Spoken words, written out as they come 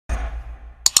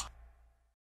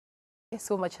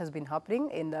So much has been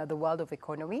happening in the world of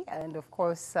economy, and of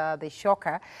course the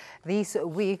shocker this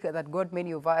week that got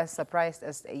many of us surprised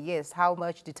as yes, how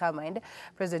much determined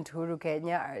President Uhuru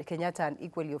Kenyatta and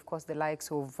equally of course the likes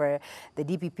of the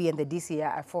DPP and the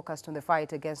DCI are focused on the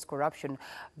fight against corruption,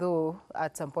 though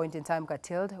at some point in time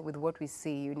curtailed with what we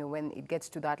see, when it gets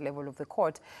to that level of the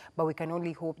court. But we can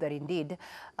only hope that indeed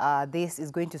this is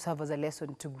going to serve as a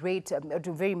lesson to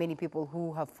to very many people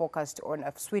who have focused on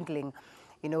swindling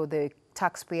the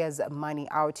taxpayers' money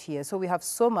out here. So we have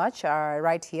so much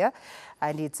right here,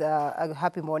 and it's a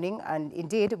happy morning. And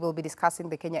indeed, we'll be discussing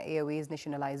the Kenya Airways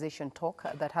nationalization talk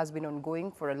that has been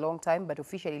ongoing for a long time, but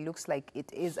officially looks like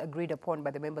it is agreed upon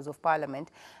by the members of parliament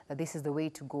that this is the way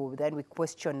to go. Then we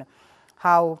question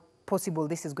how possible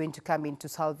this is going to come in to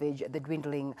salvage the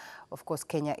dwindling, of course,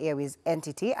 Kenya Airways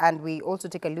entity. And we also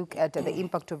take a look at the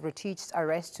impact of Rotich's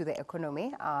arrest to the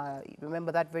economy.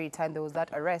 Remember that very time there was that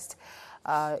arrest,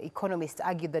 economists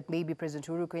argued that maybe President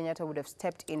Uhuru Kenyatta would have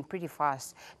stepped in pretty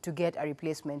fast to get a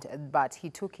replacement, but he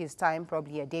took his time,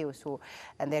 probably a day or so,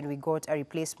 and then we got a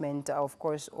replacement, of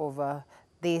course, of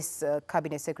this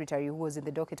cabinet secretary who was in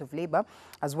the docket of Labour.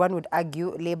 As one would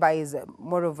argue, Labour is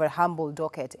more of a humble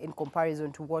docket in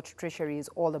comparison to what Treasury is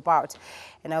all about.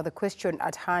 And now the question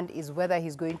at hand is whether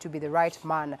he's going to be the right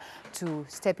man to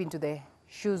step into the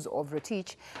shoes of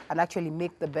Rotich and actually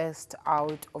make the best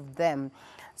out of them.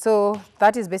 So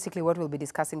that is basically what we'll be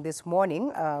discussing this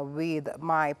morning with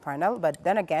my panel. But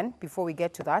then again, before we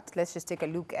get to that, let's just take a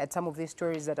look at some of these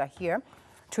stories that are here.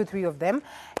 2-3 of them.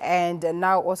 And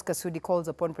now Oscar Sudi calls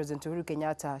upon President Uhuru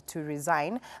Kenyatta to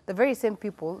resign. The very same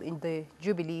people in the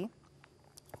Jubilee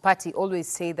party always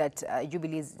say that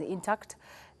Jubilee is intact,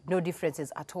 no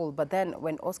differences at all. But then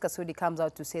when Oscar Sudi comes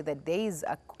out to say that there is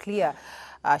a clear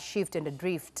shift and a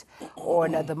drift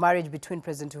on the marriage between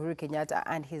President Uhuru Kenyatta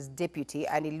and his deputy,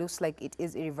 and it looks like it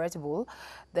is irreversible,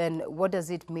 then what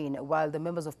does it mean? While the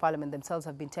members of parliament themselves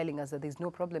have been telling us that there's no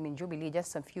problem in Jubilee,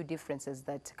 just some few differences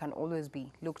that can always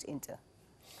be looked into.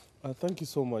 Thank you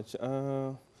so much.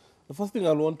 The first thing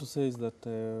I want to say is that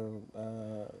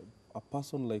a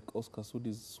person like Oscar Sudi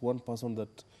is one person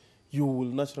that you will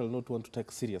naturally not want to take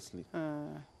seriously,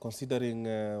 considering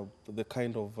the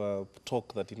kind of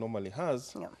talk that he normally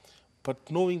has. Yeah. But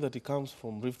knowing that he comes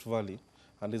from Rift Valley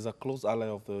and is a close ally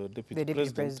of the deputy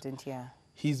president, yeah,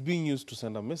 he's being used to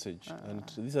send a message. And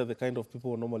these are the kind of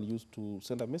people who are normally used to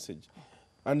send a message.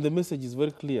 And the message is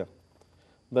very clear,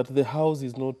 that the house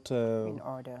is not in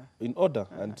order.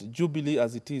 And Jubilee,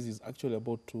 as it is actually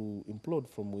about to implode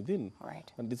from within.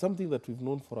 Right. And it's something that we've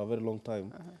known for a very long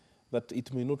time, that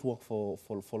it may not work for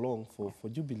long for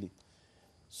Jubilee.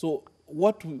 So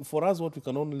for us, what we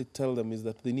can only tell them is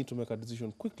that they need to make a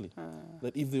decision quickly.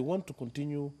 That if they want to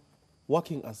continue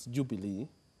working as Jubilee,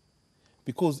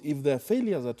 because if their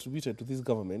failures are attributed to this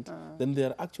government, then they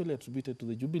are actually attributed to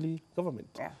the Jubilee government.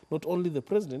 Yeah. Not only the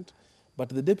president, but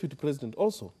the deputy president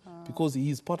also, because he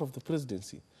is part of the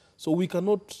presidency. So we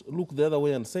cannot look the other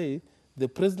way and say the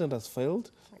president has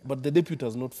failed, but the deputy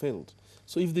has not failed.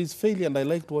 So if there is failure, and I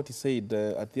liked what he said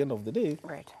at the end of the day,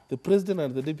 the president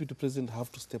and the deputy president have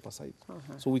to step aside.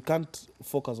 So we can't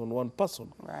focus on one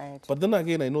person. Right. But then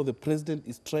again, I know the president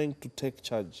is trying to take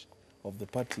charge of the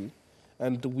party,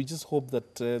 and we just hope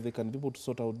that they can be able to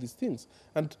sort out these things.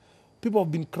 And people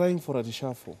have been crying for a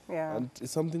reshuffle, and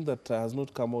it's something that has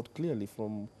not come out clearly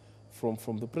from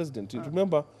the president.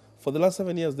 Remember, for the last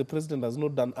 7 years, the president has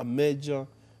not done a major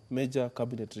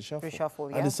cabinet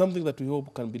reshuffle. Yeah. And it's something that we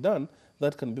hope can be done,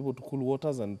 that can be able to cool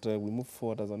waters, and we move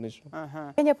forward as a nation.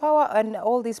 Kenya Power and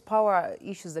all these power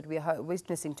issues that we are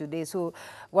witnessing today. So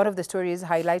one of the stories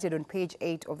highlighted on page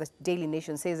 8 of the Daily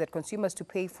Nation says that consumers to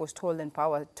pay for stolen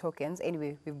power tokens.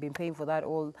 Anyway, we've been paying for that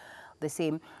all the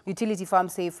same. Utility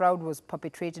firms say fraud was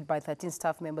perpetrated by 13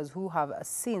 staff members who have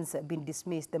since been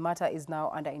dismissed. The matter is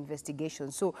now under investigation.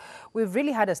 So we've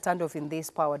really had a standoff in this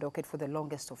power docket for the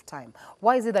longest of time.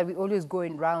 Why is it that we always go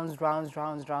in rounds,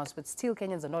 but still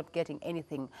Kenyans are not getting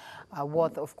anything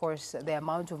worth, of course, the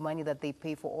amount of money that they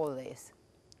pay for all this?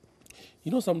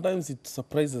 Sometimes it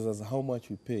surprises us how much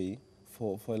we pay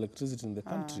for electricity in the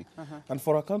country. And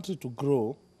for a country to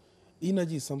grow,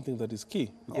 energy is something that is key,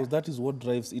 because that is what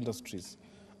drives industries.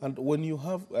 And when you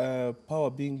have power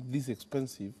being this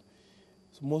expensive,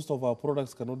 so most of our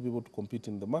products cannot be able to compete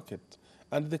in the market.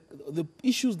 And the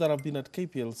issues that have been at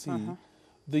KPLC,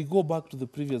 they go back to the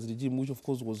previous regime, which of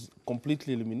course was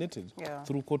completely eliminated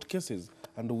through court cases.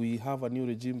 And we have a new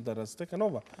regime that has taken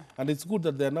over. And it's good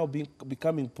that they're now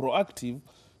becoming proactive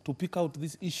to pick out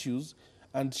these issues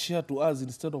and share to us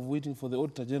instead of waiting for the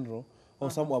Auditor General or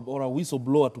a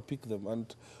whistleblower to pick them.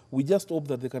 And we just hope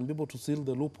that they can be able to seal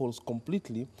the loopholes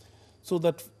completely, so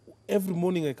that every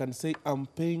morning I can say I'm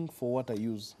paying for what I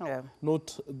use, Yeah.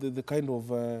 not the kind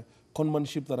of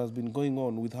conmanship that has been going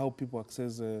on with how people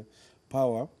access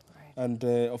power. Right. And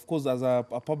of course, as a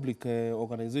public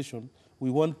organization, we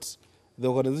want the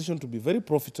organization to be very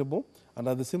profitable and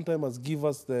at the same time as give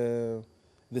us the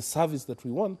service that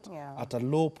we want Yeah. at a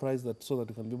low price so that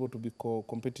we can be able to be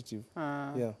competitive.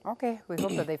 Yeah. Okay, we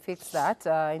hope that they fix that.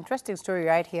 Interesting story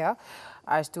right here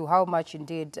as to how much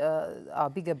indeed our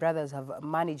bigger brothers have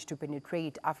managed to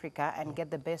penetrate Africa and get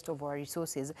the best of our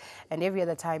resources. And every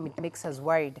other time it makes us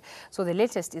worried. So the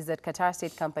latest is that Qatar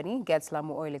State Company gets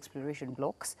Lamu oil exploration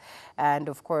blocks. And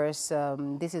of course,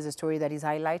 this is a story that is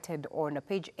highlighted on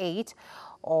page 8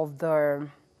 of the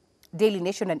Daily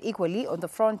Nation and equally on the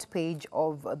front page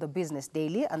of the Business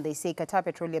Daily. And they say Qatar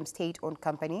Petroleum State-owned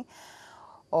company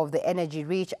of the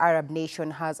energy-rich Arab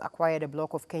nation has acquired a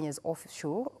block of Kenya's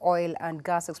offshore oil and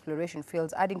gas exploration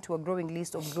fields, adding to a growing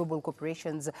list of global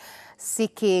corporations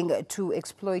seeking to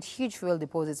exploit huge fuel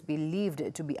deposits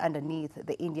believed to be underneath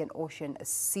the Indian Ocean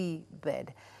seabed.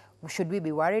 Should we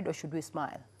be worried or should we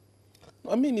smile?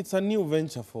 I mean, it's a new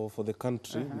venture for the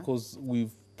country because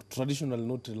we've traditionally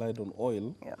not relied on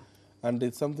oil. Yeah. And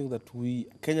it's something that we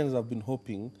Kenyans have been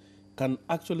hoping can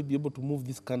actually be able to move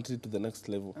this country to the next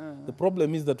level. The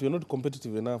problem is that we're not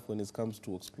competitive enough when it comes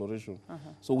to exploration.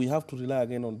 So we have to rely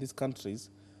again on these countries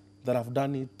that have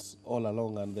done it all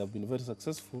along and they have been very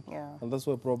successful. Yeah. And that's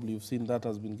why probably you've seen that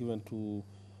has been given to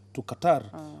Qatar.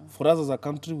 For us as a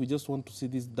country, we just want to see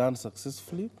this done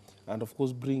successfully and of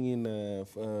course bring in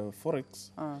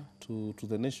Forex to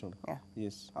the nation. Yeah.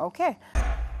 Yes. Okay.